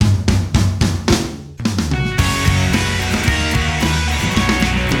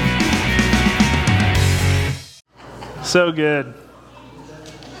So good.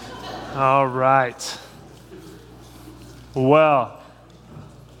 All right. Well,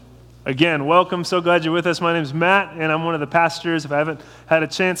 again, welcome. So glad you're with us. My name's Matt, and I'm one of the pastors. If I haven't had a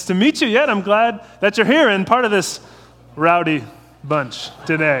chance to meet you yet, I'm glad that you're here and part of this rowdy bunch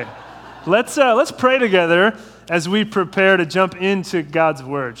today. Let's pray together as we prepare to jump into God's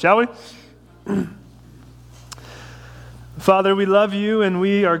Word, shall we? Father, we love you, and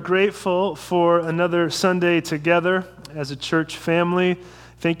we are grateful for another Sunday together as a church family.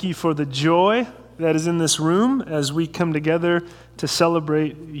 Thank you for the joy that is in this room as we come together to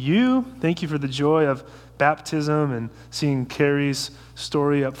celebrate you. Thank you for the joy of baptism and seeing Carrie's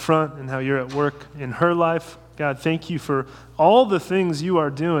story up front and how you're at work in her life. God, thank you for all the things you are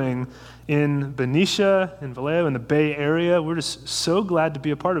doing in Benicia, in Vallejo, in the Bay Area. We're just so glad to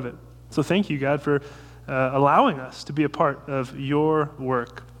be a part of it. So thank you, God, for allowing us to be a part of your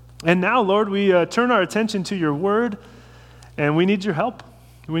work. And now, Lord, we turn our attention to your word, and we need your help.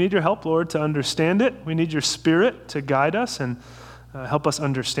 We need your help, Lord, to understand it. We need your Spirit to guide us and help us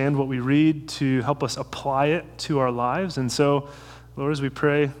understand what we read, to help us apply it to our lives. And so, Lord, as we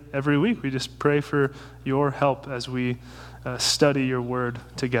pray every week, we just pray for your help as we study your word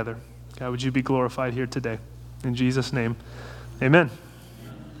together. God, would you be glorified here today? In Jesus' name, amen.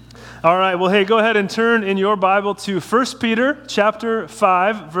 All right, well, hey, go ahead and turn in your Bible to 1 Peter chapter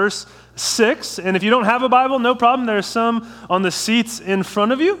 5, verse 6. And if you don't have a Bible, no problem. There's some on the seats in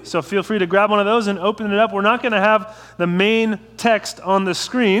front of you. So feel free to grab one of those and open it up. We're not going to have the main text on the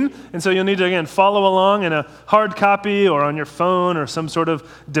screen. And so you'll need to, again, follow along in a hard copy or on your phone or some sort of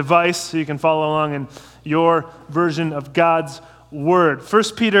device so you can follow along in your version of God's Word. 1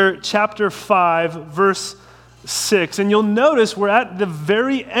 Peter chapter 5, verse 6. And you'll notice we're at the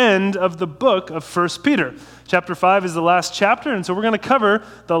very end of the book of 1 Peter. Chapter 5 is the last chapter, and so we're going to cover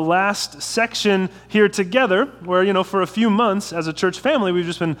the last section here together, where, for a few months as a church family, we've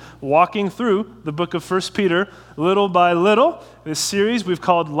just been walking through the book of 1 Peter little by little. This series we've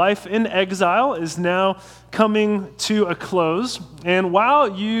called Life in Exile is now coming to a close. And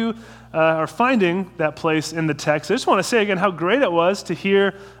while you are finding that place in the text, I just want to say again how great it was to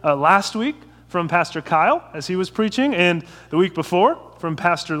hear last week from Pastor Kyle as he was preaching, and the week before from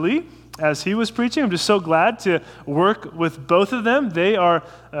Pastor Lee as he was preaching. I'm just so glad to work with both of them. They are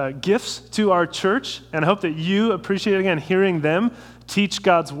gifts to our church, and I hope that you appreciate, again, hearing them teach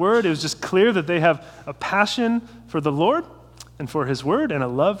God's Word. It was just clear that they have a passion for the Lord and for His Word, and a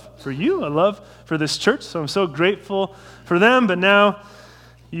love for you, a love for this church. So I'm so grateful for them, but now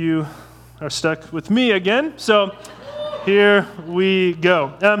you are stuck with me again. So here we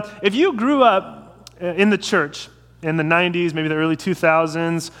go. If you grew up in the church in the 90s, maybe the early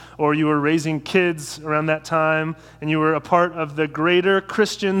 2000s, or you were raising kids around that time, and you were a part of the greater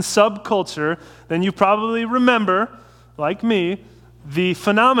Christian subculture, then you probably remember, like me, the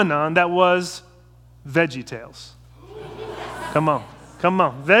phenomenon that was VeggieTales. Come on.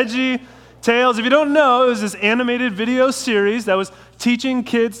 VeggieTales, if you don't know, it was this animated video series that was teaching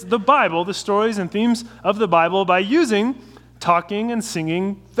kids the Bible, the stories and themes of the Bible, by using talking and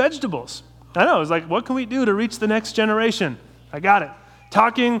singing vegetables. I know, it was like, what can we do to reach the next generation? I got it.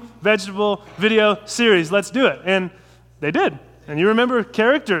 Talking vegetable video series, let's do it. And they did. And you remember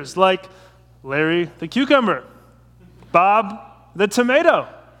characters like Larry the cucumber, Bob the tomato,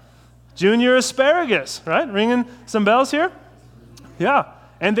 Junior asparagus, right? Ringing some bells here? Yeah.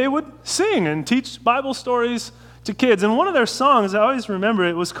 And they would sing and teach Bible stories to kids. And one of their songs, I always remember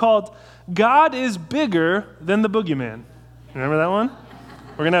it, was called God is Bigger Than the Boogeyman. Remember that one?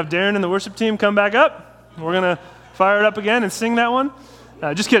 We're going to have Darren and the worship team come back up. We're going to fire it up again and sing that one.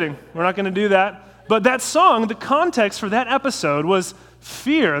 Just kidding. We're not going to do that. But that song, the context for that episode was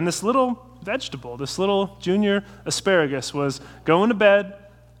fear. And this little vegetable, this little Junior asparagus was going to bed,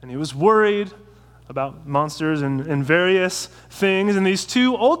 and he was worried about monsters and various things. And these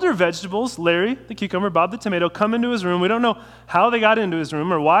two older vegetables, Larry the cucumber, Bob the tomato, come into his room. We don't know how they got into his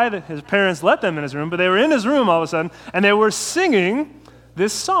room or why his parents let them in his room, but they were in his room all of a sudden, and they were singing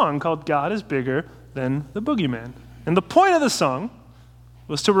this song called God is Bigger Than the Boogeyman. And the point of the song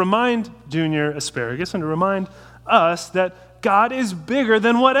was to remind Junior asparagus and to remind us that God is bigger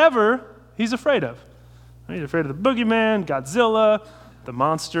than whatever he's afraid of. He's afraid of the boogeyman, Godzilla, the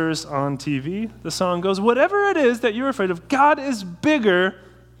monsters on TV. The song goes, whatever it is that you're afraid of, God is bigger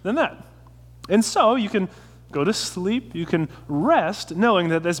than that. And so you can go to sleep, you can rest knowing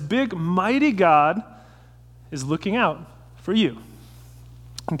that this big, mighty God is looking out for you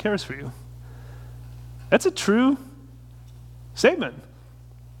and cares for you. That's a true statement.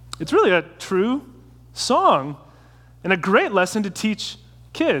 It's really a true song and a great lesson to teach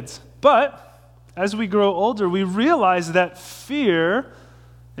kids. But as we grow older, we realize that fear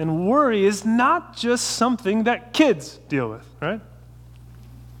and worry is not just something that kids deal with, right?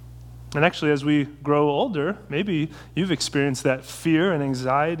 And actually, as we grow older, maybe you've experienced that fear and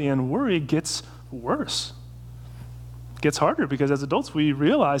anxiety and worry gets worse. It gets harder because as adults, we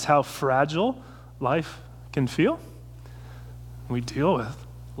realize how fragile life can feel. We deal with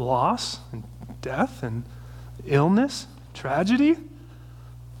loss and death and illness, tragedy,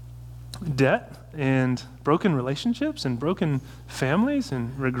 debt and broken relationships and broken families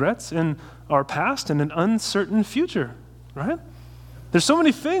and regrets in our past and an uncertain future, right? There's so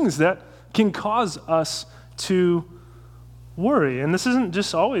many things that can cause us to worry. And this isn't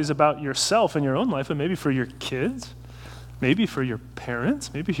just always about yourself and your own life, but maybe for your kids, maybe for your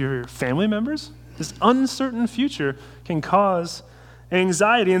parents, maybe for your family members. This uncertain future can cause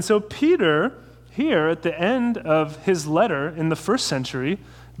anxiety. And so Peter, here at the end of his letter in the first century,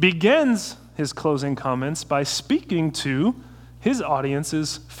 begins his closing comments by speaking to his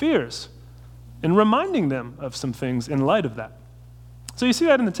audience's fears and reminding them of some things in light of that. So you see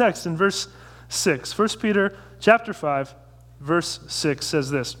that in the text in verse 6. 1 Peter chapter 5, verse 6 says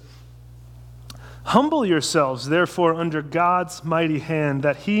this: "Humble yourselves, therefore, under God's mighty hand,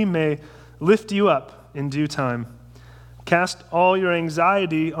 that he may lift you up in due time. Cast all your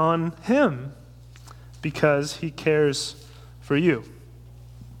anxiety on him, because he cares for you."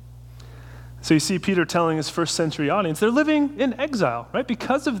 So you see Peter telling his first century audience, they're living in exile, right?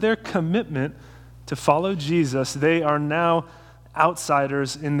 Because of their commitment to follow Jesus, they are now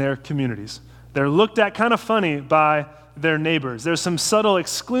outsiders in their communities. They're looked at kind of funny by their neighbors. There's some subtle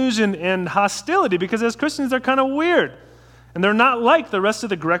exclusion and hostility because as Christians, they're kind of weird. And they're not like the rest of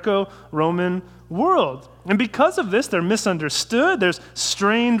the Greco-Roman world. And because of this, they're misunderstood. There's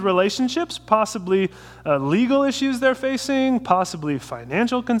strained relationships, possibly legal issues they're facing, possibly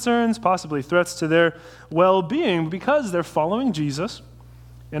financial concerns, possibly threats to their well-being because they're following Jesus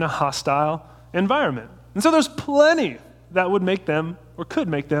in a hostile environment. And so there's plenty that would make them or could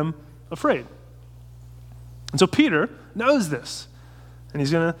make them afraid. And so Peter knows this, and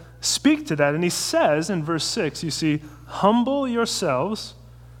he's going to speak to that. And he says in verse 6, you see, "Humble yourselves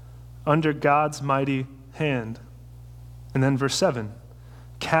under God's mighty hand." And then verse 7,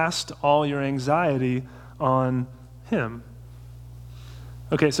 "Cast all your anxiety on him."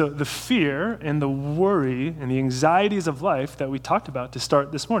 Okay, so the fear and the worry and the anxieties of life that we talked about to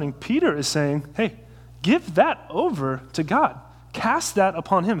start this morning, Peter is saying, hey, give that over to God. Cast that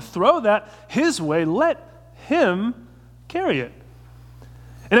upon him. Throw that his way. Let him carry it.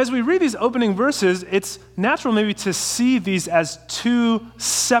 And as we read these opening verses, it's natural maybe to see these as two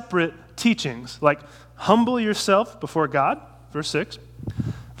separate teachings, like humble yourself before God, verse 6.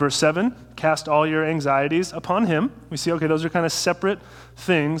 Verse 7, cast all your anxieties upon him. We see, okay, those are kind of separate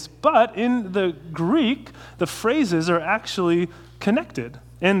things, but in the Greek, the phrases are actually connected.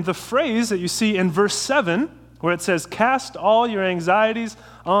 And the phrase that you see in verse 7, where it says, cast all your anxieties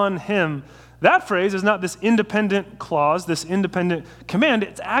on him, that phrase is not this independent clause, this independent command.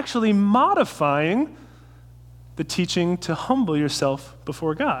 It's actually modifying the teaching to humble yourself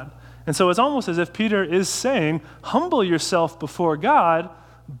before God. And so it's almost as if Peter is saying, humble yourself before God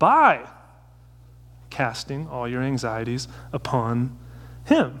by casting all your anxieties upon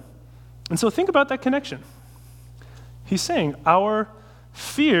him. And so think about that connection. He's saying our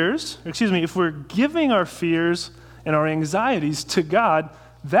fears, if we're giving our fears and our anxieties to God,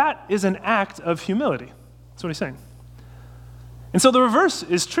 that is an act of humility. That's what he's saying. And so the reverse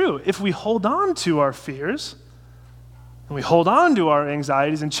is true. If we hold on to our fears and we hold on to our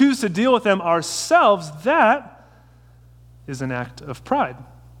anxieties and choose to deal with them ourselves, that is an act of pride.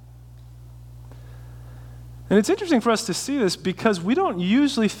 And it's interesting for us to see this because we don't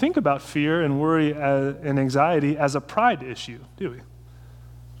usually think about fear and worry and anxiety as a pride issue, do we?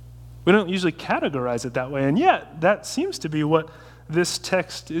 We don't usually categorize it that way, and yet that seems to be what this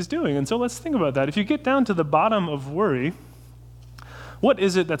text is doing. And so let's think about that. If you get down to the bottom of worry, what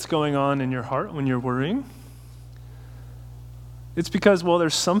is it that's going on in your heart when you're worrying? It's because, well,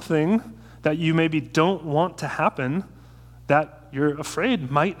 there's something that you maybe don't want to happen that you're afraid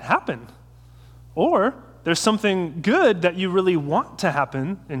might happen. Or there's something good that you really want to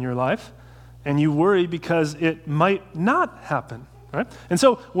happen in your life, and you worry because it might not happen. Right? And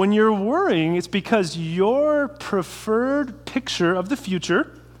so when you're worrying, it's because your preferred picture of the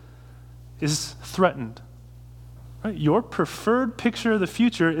future is threatened. Right? Your preferred picture of the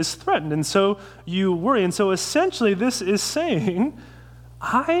future is threatened, and so you worry. And so essentially this is saying,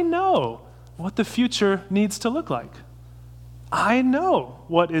 I know what the future needs to look like. I know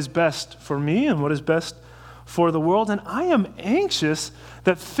what is best for me and what is best for the world, and I am anxious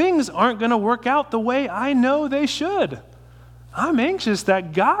that things aren't going to work out the way I know they should. I'm anxious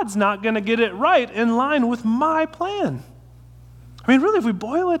that God's not going to get it right in line with my plan. I mean, really, if we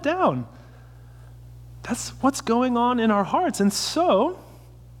boil it down, that's what's going on in our hearts. And so,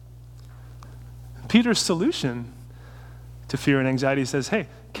 Peter's solution to fear and anxiety says, hey,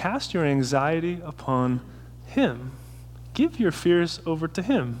 cast your anxiety upon him. Give your fears over to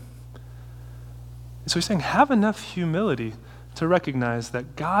him. So he's saying, have enough humility to recognize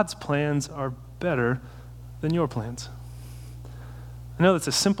that God's plans are better than your plans. I know that's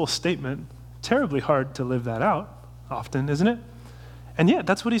a simple statement, terribly hard to live that out often, isn't it? And yet,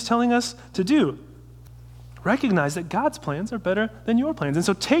 that's what he's telling us to do. Recognize that God's plans are better than your plans. And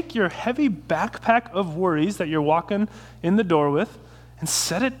so take your heavy backpack of worries that you're walking in the door with and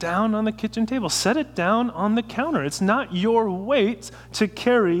set it down on the kitchen table. Set it down on the counter. It's not your weight to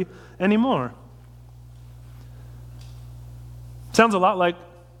carry anymore. Sounds a lot like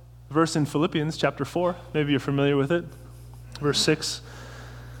a verse in Philippians chapter 4. Maybe you're familiar with it. Verse 6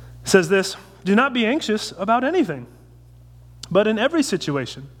 says this, do not be anxious about anything, but in every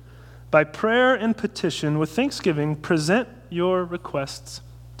situation, by prayer and petition, with thanksgiving, present your requests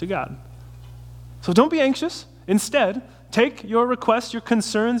to God. So don't be anxious. Instead, take your requests, your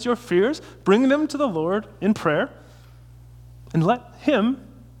concerns, your fears, bring them to the Lord in prayer, and let him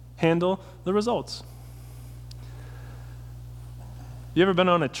handle the results. You ever been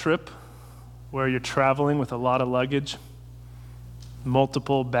on a trip where you're traveling with a lot of luggage?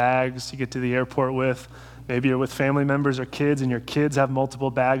 Multiple bags you get to the airport with. Maybe you're with family members or kids, and your kids have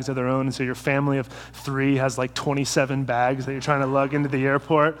multiple bags of their own, and so your family of 3 has like 27 bags that you're trying to lug into the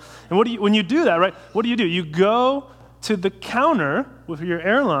airport. And when you do that, right, what do? You go to the counter with your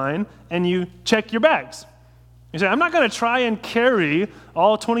airline, and you check your bags. You say, I'm not going to try and carry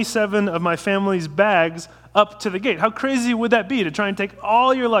all 27 of my family's bags up to the gate. How crazy would that be to try and take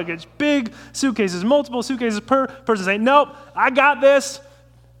all your luggage, big suitcases, multiple suitcases per person, say, nope, I got this,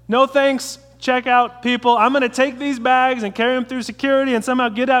 no thanks, check out, people. I'm going to take these bags and carry them through security and somehow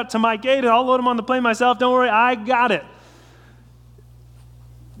get out to my gate and I'll load them on the plane myself. Don't worry, I got it.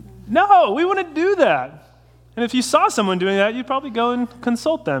 No, we wouldn't do that. And if you saw someone doing that, you'd probably go and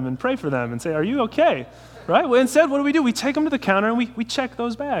consult them and pray for them and say, are you okay? Right? Well, instead, what do? We take them to the counter and we check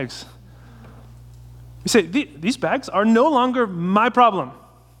those bags. We say, these bags are no longer my problem,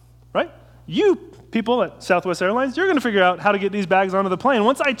 right? You people at Southwest Airlines, you're going to figure out how to get these bags onto the plane.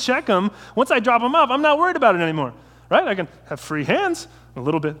 Once I check them, once I drop them off, I'm not worried about it anymore, right? I can have free hands, a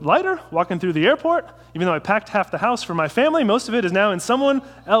little bit lighter, walking through the airport. Even though I packed half the house for my family, most of it is now in someone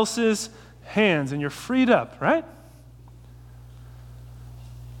else's hands, and you're freed up, right?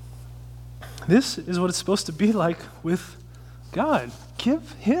 This is what it's supposed to be like with God.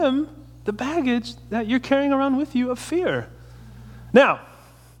 Give him the baggage that you're carrying around with you of fear. Now,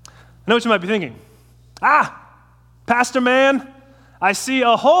 I know what you might be thinking. Pastor man, I see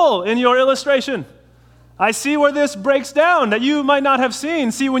a hole in your illustration. I see where this breaks down that you might not have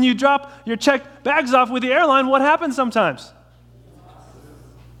seen. See, when you drop your checked bags off with the airline, what happens sometimes?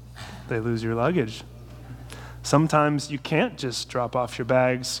 They lose your luggage. Sometimes you can't just drop off your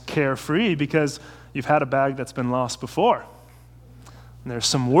bags carefree because you've had a bag that's been lost before. And there's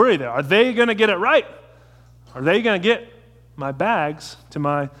some worry there. Are they going to get it right? Are they going to get my bags to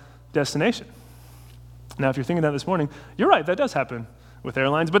my destination? Now, if you're thinking that this morning, you're right, that does happen with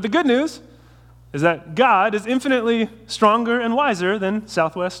airlines. But the good news is that God is infinitely stronger and wiser than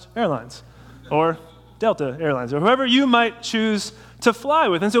Southwest Airlines or Delta Airlines or whoever you might choose to fly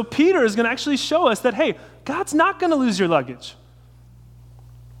with. And so Peter is going to actually show us that, hey, God's not going to lose your luggage.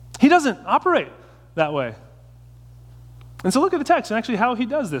 He doesn't operate that way. And so look at the text and actually how he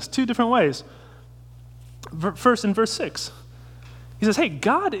does this, 2 different ways. First, in verse 6, he says, hey,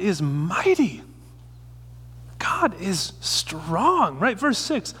 God is mighty. God is strong, right? Verse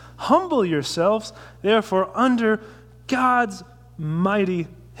 6, humble yourselves, therefore, under God's mighty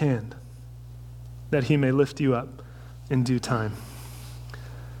hand, that he may lift you up in due time.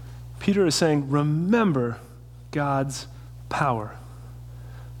 Peter is saying, remember God's power.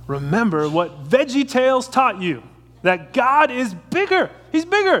 Remember what VeggieTales taught you, that God is bigger. He's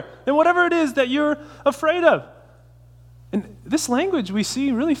bigger than whatever it is that you're afraid of. And this language we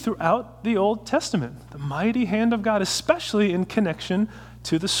see really throughout the Old Testament, the mighty hand of God, especially in connection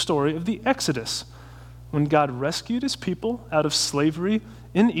to the story of the Exodus, when God rescued his people out of slavery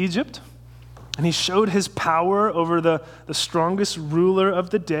in Egypt, and he showed his power over the strongest ruler of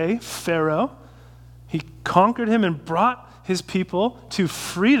the day, Pharaoh. He conquered him and brought his people to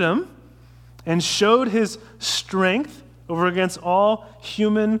freedom and showed his strength over against all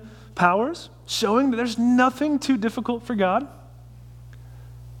human powers, showing that there's nothing too difficult for God.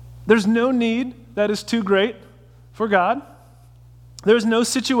 There's no need that is too great for God. There's no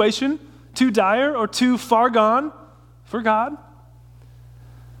situation too dire or too far gone for God.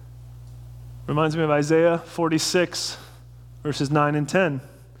 Reminds me of Isaiah 46, verses 9 and 10.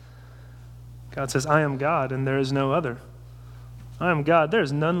 God says, I am God and there is no other. I am God, there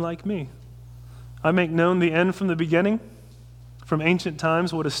is none like me. I make known the end from the beginning, from ancient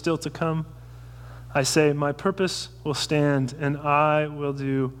times what is still to come. I say, my purpose will stand and I will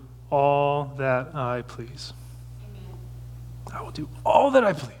do all that I please. Amen. I will do all that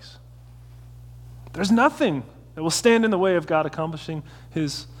I please. There's nothing that will stand in the way of God accomplishing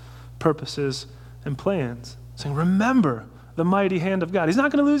his purposes and plans. Saying, remember the mighty hand of God. He's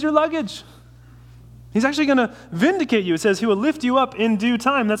not going to lose your luggage. He's actually going to vindicate you. It says he will lift you up in due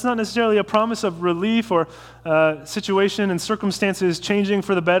time. That's not necessarily a promise of relief or situation and circumstances changing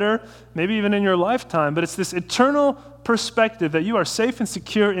for the better, maybe even in your lifetime, but it's this eternal perspective that you are safe and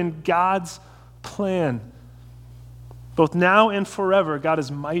secure in God's plan. Both now and forever, God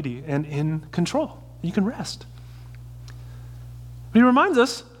is mighty and in control. You can rest. But he reminds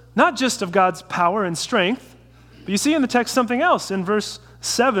us not just of God's power and strength, but you see in the text something else. In verse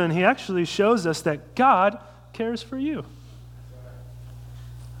 7, he actually shows us that God cares for you.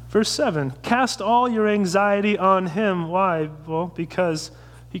 Verse 7, cast all your anxiety on him. Why? Well, because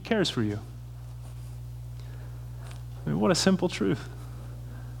he cares for you. I mean, what a simple truth.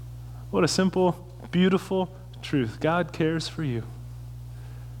 What a simple, beautiful truth. God cares for you.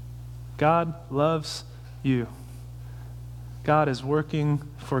 God loves you. God is working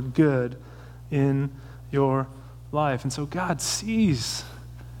for good in your life. And so God sees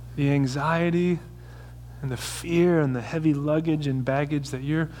the anxiety and the fear and the heavy luggage and baggage that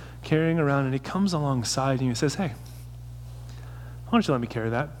you're carrying around, and he comes alongside you and says, hey, why don't you let me carry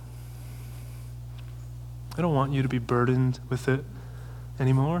that? I don't want you to be burdened with it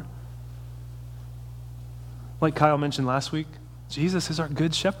anymore. Like Kyle mentioned last week, Jesus is our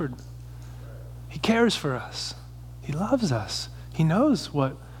good shepherd. He cares for us. He loves us. He knows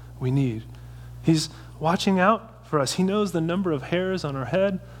what we need. He's watching out for us. He knows the number of hairs on our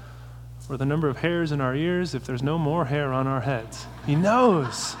head or the number of hairs in our ears if there's no more hair on our heads. He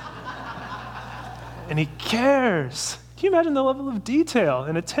knows. And he cares. Can you imagine the level of detail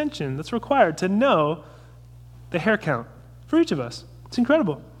and attention that's required to know the hair count for each of us? It's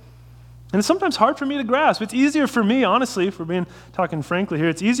incredible. And it's sometimes hard for me to grasp. It's easier for me, honestly, if we're talking frankly here,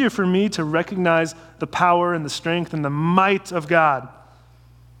 it's easier for me to recognize the power and the strength and the might of God.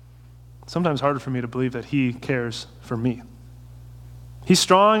 It's sometimes harder for me to believe that he cares for me. He's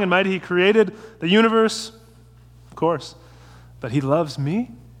strong and mighty. He created the universe, of course, but he loves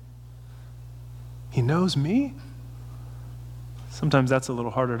me. He knows me. Sometimes that's a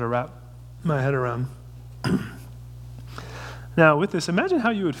little harder to wrap my head around. Now, with this, imagine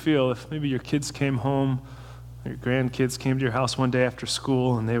how you would feel if maybe your kids came home, or your grandkids came to your house one day after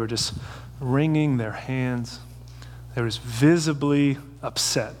school, and they were just wringing their hands. They were just visibly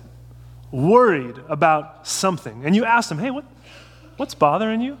upset, worried about something. And you ask them, hey, what's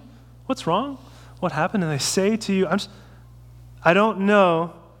bothering you? What's wrong? What happened? And they say to you, I don't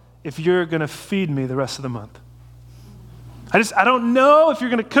know if you're going to feed me the rest of the month. I don't know if you're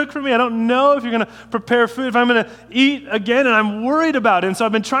going to cook for me. I don't know if you're going to prepare food, if I'm going to eat again, and I'm worried about it. And so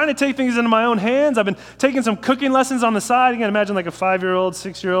I've been trying to take things into my own hands. I've been taking some cooking lessons on the side. You can imagine like a 5-year-old,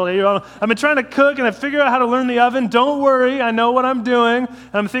 6-year-old, 8-year-old. I've been trying to cook, and I figured out how to learn the oven. Don't worry, I know what I'm doing.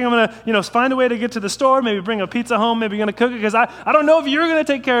 And I'm thinking I'm going to, find a way to get to the store, maybe bring a pizza home, maybe going to cook it, because I don't know if you're going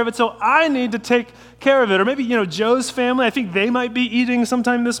to take care of it, so I need to take care of it. Or maybe, Joe's family, I think they might be eating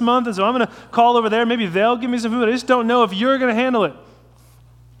sometime this month, and so I'm going to call over there. Maybe they'll give me some food. I just don't know if you're going to handle it.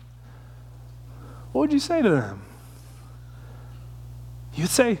 What would you say to them? You'd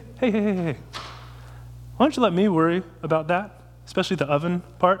say, hey, why don't you let me worry about that, especially the oven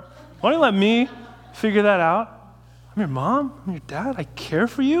part? Why don't you let me figure that out? I'm your mom, I'm your dad, I care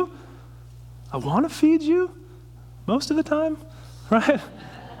for you. I want to feed you most of the time, right?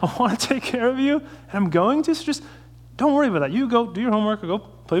 I want to take care of you, and I'm going to, so just don't worry about that. You go do your homework, or go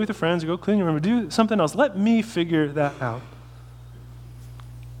play with your friends, or go clean your room, or do something else. Let me figure that out.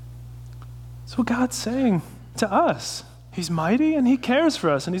 That's what God's saying to us. He's mighty, and he cares for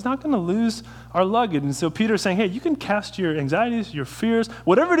us, and he's not going to lose our luggage. And so Peter's saying, hey, you can cast your anxieties, your fears,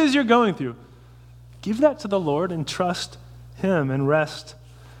 whatever it is you're going through, give that to the Lord and trust him and rest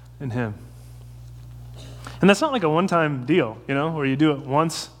in him. And that's not like a one-time deal, where you do it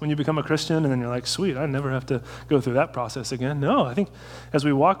once when you become a Christian and then you're like, sweet, I never have to go through that process again. No, I think as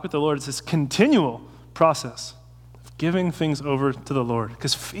we walk with the Lord, it's this continual process of giving things over to the Lord.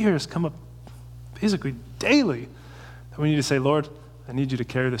 Because fears come up basically daily. And we need to say, Lord, I need you to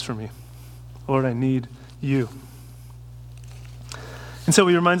carry this for me. Lord, I need you. And so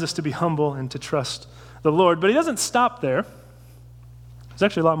he reminds us to be humble and to trust the Lord. But he doesn't stop there. There's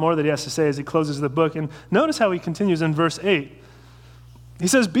actually a lot more that he has to say as he closes the book. And notice how he continues in verse 8. He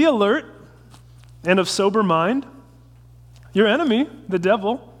says, be alert and of sober mind. Your enemy, the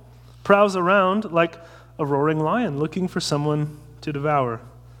devil, prowls around like a roaring lion looking for someone to devour.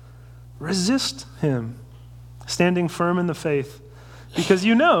 Resist him, standing firm in the faith, because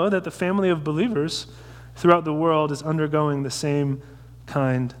you know that the family of believers throughout the world is undergoing the same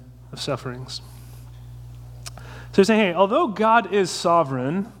kind of sufferings. So he's saying, hey, although God is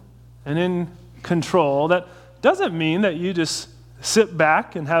sovereign and in control, that doesn't mean that you just sit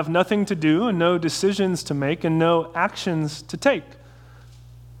back and have nothing to do and no decisions to make and no actions to take.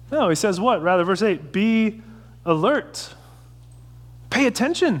 No, he says what? Rather, verse 8, be alert. Pay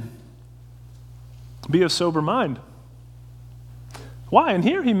attention. Be of sober mind. Why? And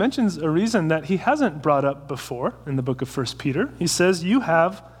here he mentions a reason that he hasn't brought up before in the book of 1 Peter. He says, you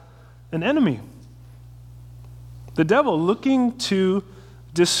have an enemy. The devil looking to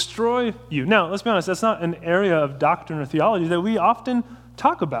destroy you. Now, let's be honest, that's not an area of doctrine or theology that we often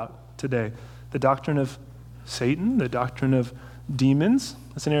talk about today. The doctrine of Satan, the doctrine of demons.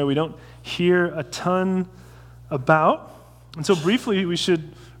 That's an area we don't hear a ton about. And so briefly, we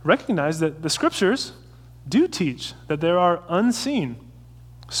should recognize that the scriptures do teach that there are unseen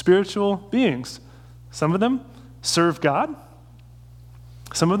spiritual beings. Some of them serve God.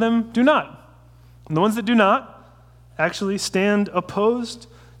 Some of them do not. And the ones that do not actually stand opposed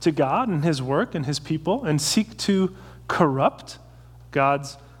to God and his work and his people and seek to corrupt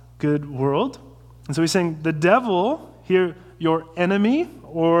God's good world. And so he's saying the devil, here, your enemy,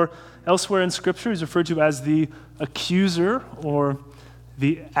 or elsewhere in Scripture, is referred to as the accuser or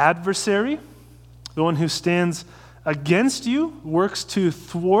the adversary, the one who stands against you, works to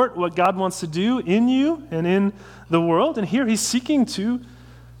thwart what God wants to do in you and in the world. And here he's seeking to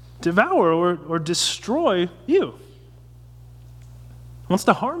devour or destroy you. He wants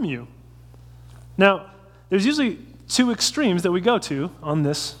to harm you. Now, there's usually two extremes that we go to on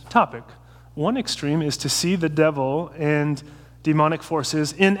this topic. One extreme is to see the devil and demonic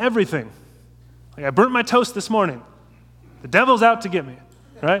forces in everything. Like, I burnt my toast this morning. The devil's out to get me,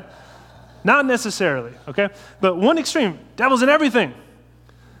 right? Not necessarily, okay? But one extreme, devil's in everything.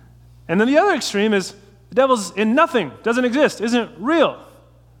 And then the other extreme is the devil's in nothing, doesn't exist, isn't real.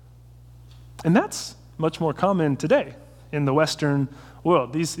 And that's much more common today in the Western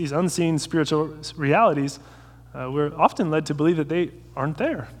world. These unseen spiritual realities, we're often led to believe that they aren't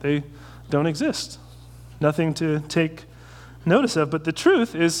there. They don't exist. Nothing to take notice of. But the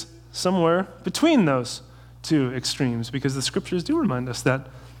truth is somewhere between those two extremes, because the scriptures do remind us that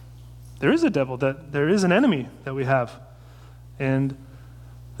there is a devil, that there is an enemy that we have, and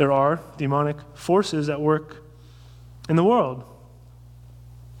there are demonic forces at work in the world.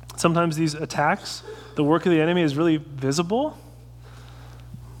 Sometimes these attacks, the work of the enemy is really visible,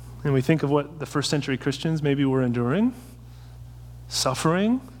 and we think of what the first century Christians maybe were enduring: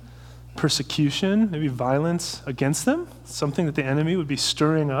 suffering, persecution, maybe violence against them, something that the enemy would be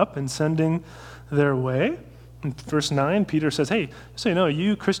stirring up and sending their way. In verse 9, Peter says, hey, so you know,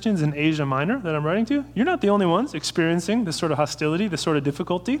 you Christians in Asia Minor that I'm writing to, you're not the only ones experiencing this sort of hostility, this sort of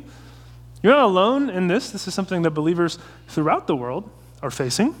difficulty. You're not alone in this. This is something that believers throughout the world are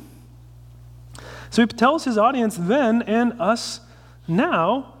facing. So he tells his audience then and us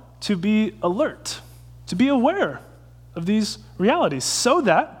now to be alert, to be aware of these realities so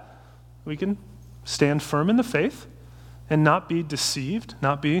that we can stand firm in the faith and not be deceived,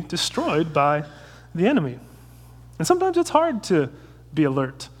 not be destroyed by the enemy. And sometimes it's hard to be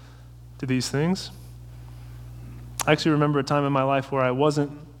alert to these things. I actually remember a time in my life where I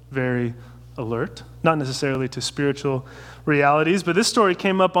wasn't very alert, not necessarily to spiritual realities, but this story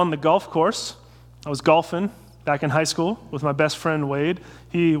came up on the golf course. I was golfing back in high school with my best friend Wade.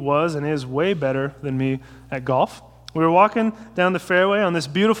 He was and is way better than me at golf. We were walking down the fairway on this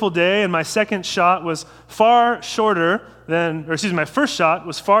beautiful day, and my second shot was far shorter than, my first shot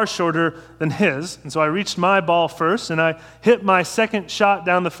was far shorter than his. And so I reached my ball first, and I hit my second shot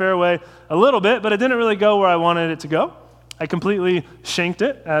down the fairway a little bit, but it didn't really go where I wanted it to go. I completely shanked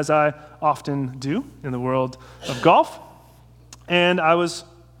it, as I often do in the world of golf. And I was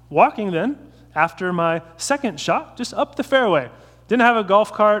walking then, after my second shot, just up the fairway Didn't have a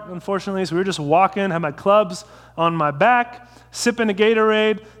golf cart, unfortunately, so we were just walking, had my clubs on my back, sipping a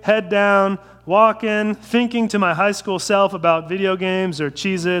Gatorade, head down, walking, thinking to my high school self about video games or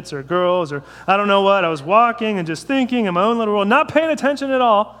Cheez-Its or girls or I don't know what. I was walking and just thinking in my own little world, not paying attention at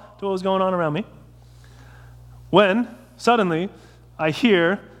all to what was going on around me. When, suddenly, I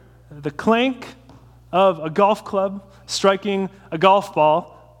hear the clank of a golf club striking a golf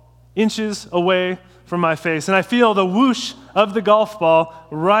ball inches away from my face. And I feel the whoosh of the golf ball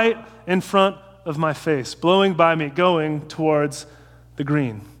right in front of my face, blowing by me, going towards the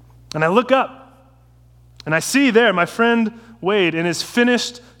green. And I look up, and I see there my friend Wade in his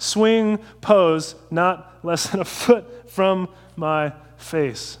finished swing pose, not less than a foot from my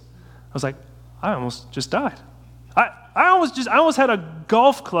face. I was like, I almost just died. I almost had a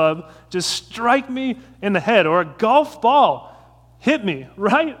golf club just strike me in the head, or a golf ball hit me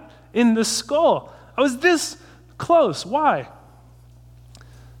right in the skull. I was this close. Why?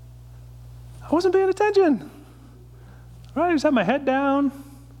 I wasn't paying attention. Right? I just had my head down,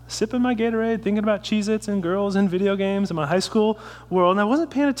 sipping my Gatorade, thinking about Cheez-Its and girls and video games in my high school world, and I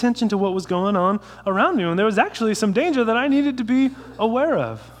wasn't paying attention to what was going on around me, and there was actually some danger that I needed to be aware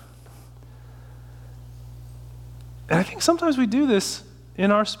of. And I think sometimes we do this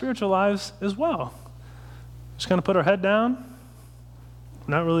in our spiritual lives as well. Just kind of put our head down,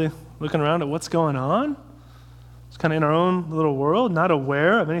 not really looking around at what's going on. Just kind of in our own little world, not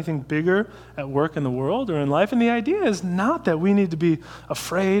aware of anything bigger at work in the world or in life. And the idea is not that we need to be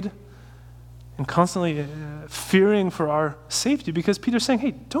afraid and constantly fearing for our safety, because Peter's saying,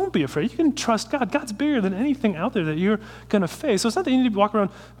 hey, don't be afraid. You can trust God. God's bigger than anything out there that you're going to face. So it's not that you need to walk around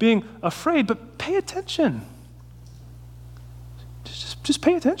being afraid, but pay attention. Just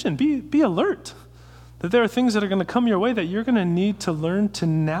pay attention. Be alert that there are things that are going to come your way that you're going to need to learn to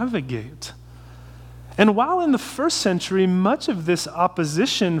navigate. And while in the first century, much of this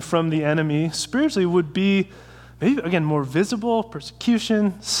opposition from the enemy spiritually would be maybe, again, more visible,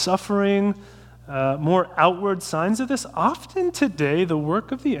 persecution, suffering, more outward signs of this, often today the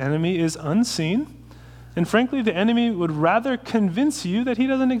work of the enemy is unseen. And frankly, the enemy would rather convince you that he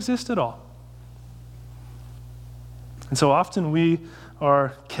doesn't exist at all. And so often we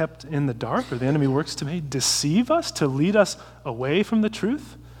are kept in the dark, or the enemy works to maybe deceive us, to lead us away from the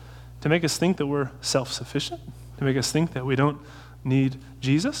truth, to make us think that we're self-sufficient, to make us think that we don't need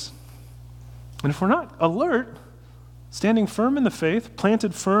Jesus. And if we're not alert, standing firm in the faith,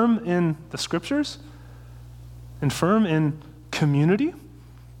 planted firm in the scriptures, and firm in community,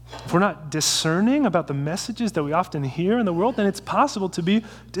 if we're not discerning about the messages that we often hear in the world, then it's possible to be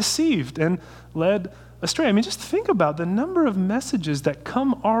deceived and led astray. I mean, just think about the number of messages that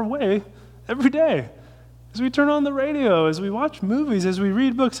come our way every day. As we turn on the radio, as we watch movies, as we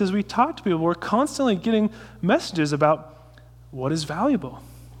read books, as we talk to people, we're constantly getting messages about what is valuable,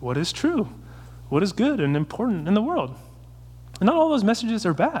 what is true, what is good and important in the world. And not all those messages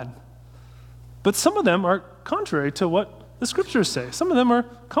are bad, but some of them are contrary to what the scriptures say. Some of them are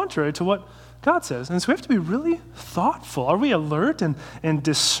contrary to what God says. And so we have to be really thoughtful. Are we alert and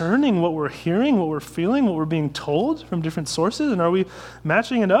discerning what we're hearing, what we're feeling, what we're being told from different sources? And are we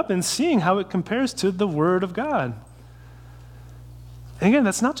matching it up and seeing how it compares to the Word of God? And again,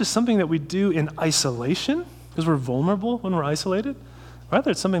 that's not just something that we do in isolation, because we're vulnerable when we're isolated.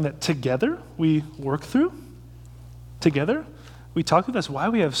 Rather, it's something that together we work through. Together we talk through. That's why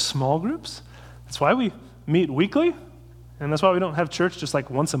we have small groups. That's why we meet weekly. And that's why we don't have church just like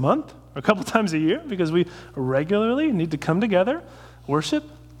once a month or a couple times a year, because we regularly need to come together, worship,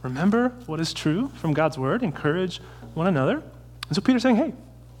 remember what is true from God's word, encourage one another. And so Peter's saying, hey,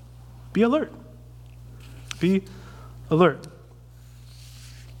 be alert. Be alert.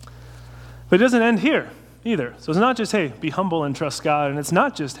 But it doesn't end here either. So it's not just, hey, be humble and trust God. And it's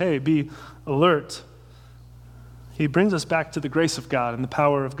not just, hey, be alert. He brings us back to the grace of God and the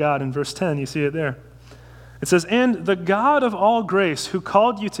power of God. In verse 10, you see it there. It says, and the God of all grace, who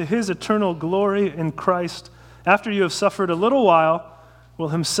called you to his eternal glory in Christ, after you have suffered a little while, will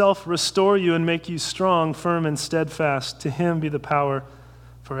himself restore you and make you strong, firm, and steadfast. To him be the power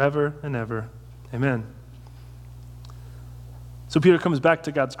forever and ever. Amen. So Peter comes back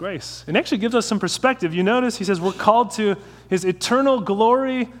to God's grace and actually gives us some perspective. You notice he says we're called to his eternal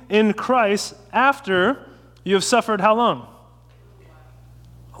glory in Christ after you have suffered how long?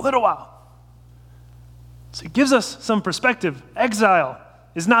 A little while. So it gives us some perspective. Exile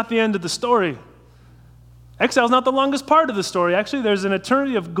is not the end of the story. Exile is not the longest part of the story. Actually, there's an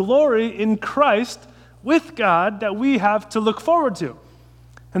eternity of glory in Christ with God that we have to look forward to.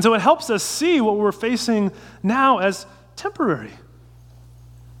 And so it helps us see what we're facing now as temporary,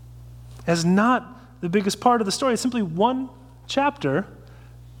 as not the biggest part of the story. It's simply one chapter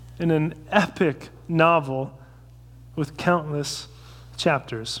in an epic novel with countless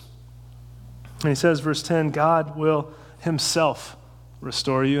chapters. And he says, verse 10, God will himself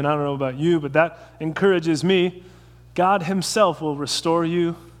restore you. And I don't know about you, but that encourages me. God himself will restore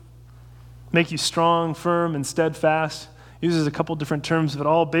you, make you strong, firm, and steadfast. Uses a couple different terms, but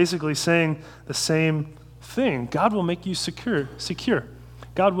all basically saying the same thing. God will make you secure.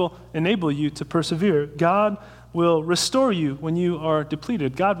 God will enable you to persevere. God will restore you when you are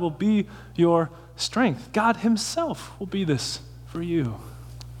depleted. God will be your strength. God himself will be this for you.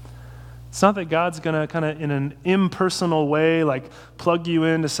 It's not that God's going to kind of in an impersonal way, like plug you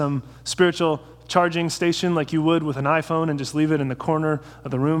into some spiritual charging station like you would with an iPhone and just leave it in the corner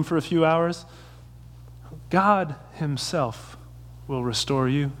of the room for a few hours. God himself will restore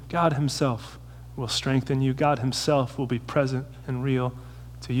you. God himself will strengthen you. God himself will be present and real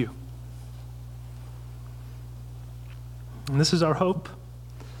to you. And this is our hope.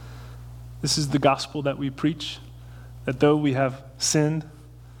 This is the gospel that we preach, that though we have sinned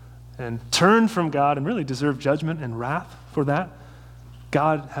and turned from God and really deserve judgment and wrath for that,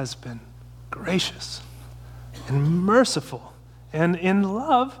 God has been gracious and merciful and in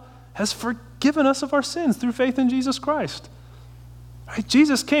love has forgiven us of our sins through faith in Jesus Christ. Right?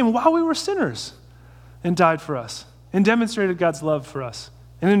 Jesus came while we were sinners and died for us and demonstrated God's love for us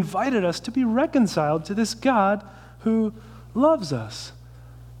and invited us to be reconciled to this God who loves us.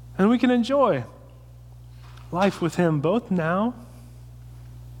 And we can enjoy life with him both now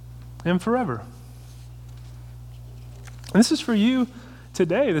and forever. And this is for you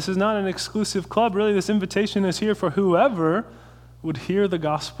today. This is not an exclusive club. Really, this invitation is here for whoever would hear the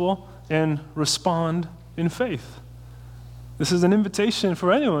gospel and respond in faith. This is an invitation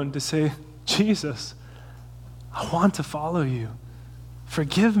for anyone to say, Jesus, I want to follow you.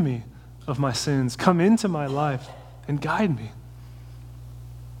 Forgive me of my sins. Come into my life and guide me.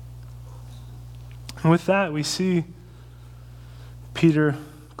 And with that, we see Peter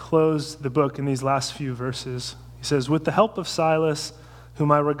close the book in these last few verses. He says, with the help of Silas,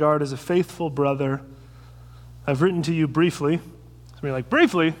 whom I regard as a faithful brother, I've written to you briefly. So we're like,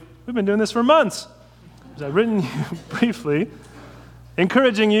 briefly? We've been doing this for months. I've written you briefly,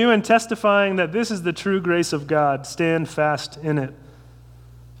 encouraging you and testifying that this is the true grace of God. Stand fast in it.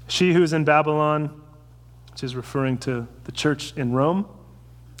 She who is in Babylon, which is referring to the church in Rome.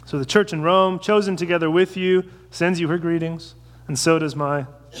 So the church in Rome, chosen together with you, sends you her greetings, and so does my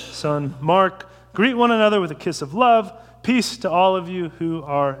son Mark. Greet one another with a kiss of love. Peace to all of you who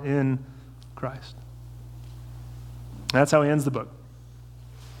are in Christ. That's how he ends the book.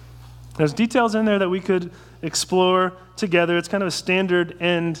 There's details in there that we could explore together. It's kind of a standard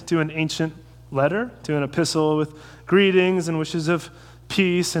end to an ancient letter, to an epistle with greetings and wishes of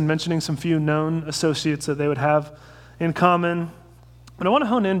peace and mentioning some few known associates that they would have in common. But I want to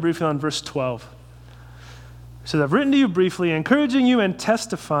hone in briefly on verse 12. It says, I've written to you briefly, encouraging you and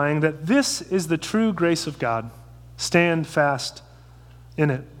testifying that this is the true grace of God. Stand fast in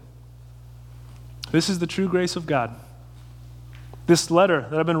it. This is the true grace of God. This letter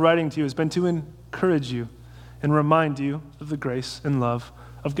that I've been writing to you has been to encourage you and remind you of the grace and love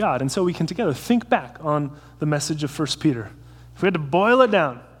of God. And so we can together think back on the message of 1 Peter. If we had to boil it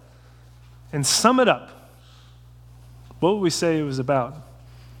down and sum it up, what would we say it was about?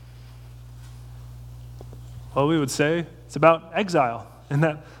 Well, we would say it's about exile, and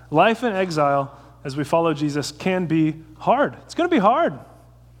that life in exile as we follow Jesus can be hard. It's going to be hard.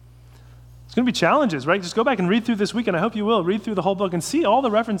 It's going to be challenges, right? Just go back and read through this week, and I hope you will. Read through the whole book and see all the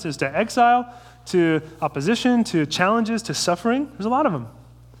references to exile, to opposition, to challenges, to suffering. There's a lot of them.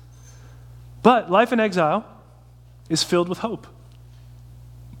 But life in exile is filled with hope.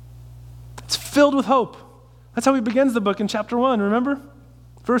 It's filled with hope. That's how he begins the book in chapter 1, remember?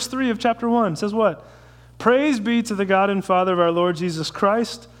 Verse 3 of chapter 1 says what? Praise be to the God and Father of our Lord Jesus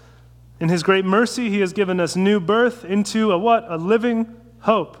Christ. In his great mercy, he has given us new birth into a what? A living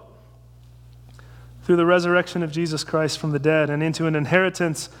hope. Through the resurrection of Jesus Christ from the dead, and into an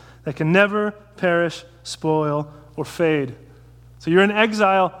inheritance that can never perish, spoil, or fade. So you're in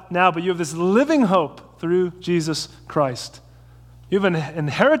exile now, but you have this living hope through Jesus Christ. You have an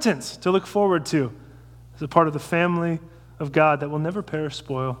inheritance to look forward to as a part of the family of God that will never perish,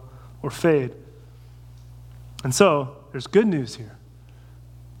 spoil, or fade. And so, there's good news here.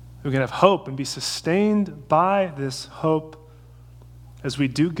 We can have hope and be sustained by this hope as we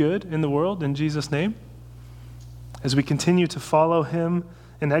do good in the world in Jesus' name, as we continue to follow him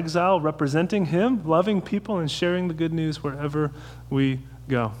in exile, representing him, loving people, and sharing the good news wherever we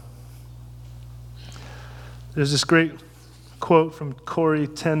go. There's this great quote from Corrie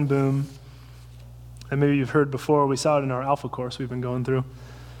ten Boom that maybe you've heard before. We saw it in our Alpha course we've been going through.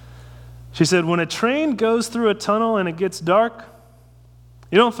 She said, when a train goes through a tunnel and it gets dark,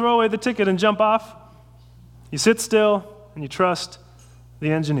 you don't throw away the ticket and jump off. You sit still and you trust the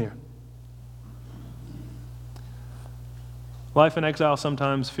engineer. Life in exile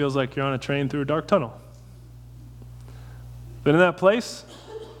sometimes feels like you're on a train through a dark tunnel. But in that place,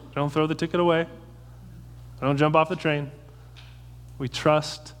 don't throw the ticket away. Don't jump off the train. We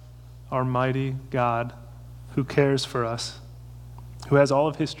trust our mighty God who cares for us, who has all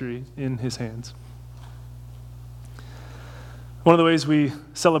of history in his hands. One of the ways we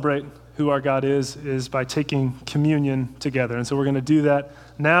celebrate who our God is by taking communion together. And so we're going to do that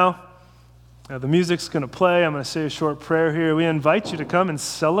now. The music's going to play. I'm going to say a short prayer here. We invite you to come and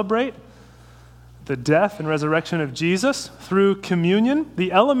celebrate the death and resurrection of Jesus through communion.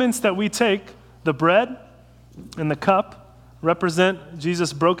 The elements that we take, the bread and the cup, represent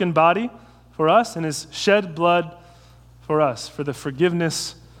Jesus' broken body for us and his shed blood for us, for the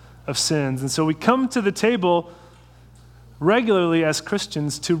forgiveness of sins. And so we come to the table regularly as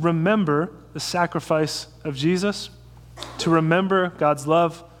Christians to remember the sacrifice of Jesus, to remember God's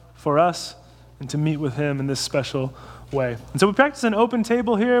love for us, and to meet with him in this special way. And so we practice an open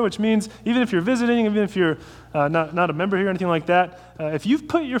table here, which means even if you're visiting, even if you're not a member here or anything like that, if you've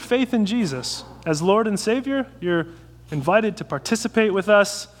put your faith in Jesus as Lord and Savior, you're invited to participate with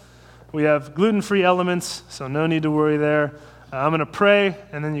us. We have gluten-free elements, so no need to worry there. I'm going to pray,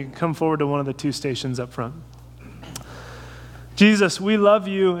 and then you can come forward to one of the two stations up front. Jesus, we love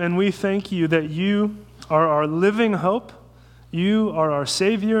you, and we thank you that you are our living hope. You are our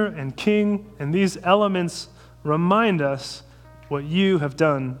Savior and King, and these elements remind us what you have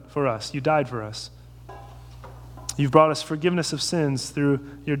done for us. You died for us. You've brought us forgiveness of sins through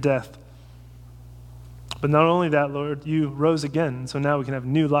your death. But not only that, Lord, you rose again, so now we can have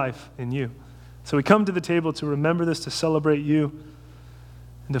new life in you. So we come to the table to remember this, to celebrate you,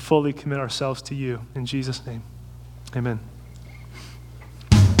 and to fully commit ourselves to you. In Jesus' name, amen.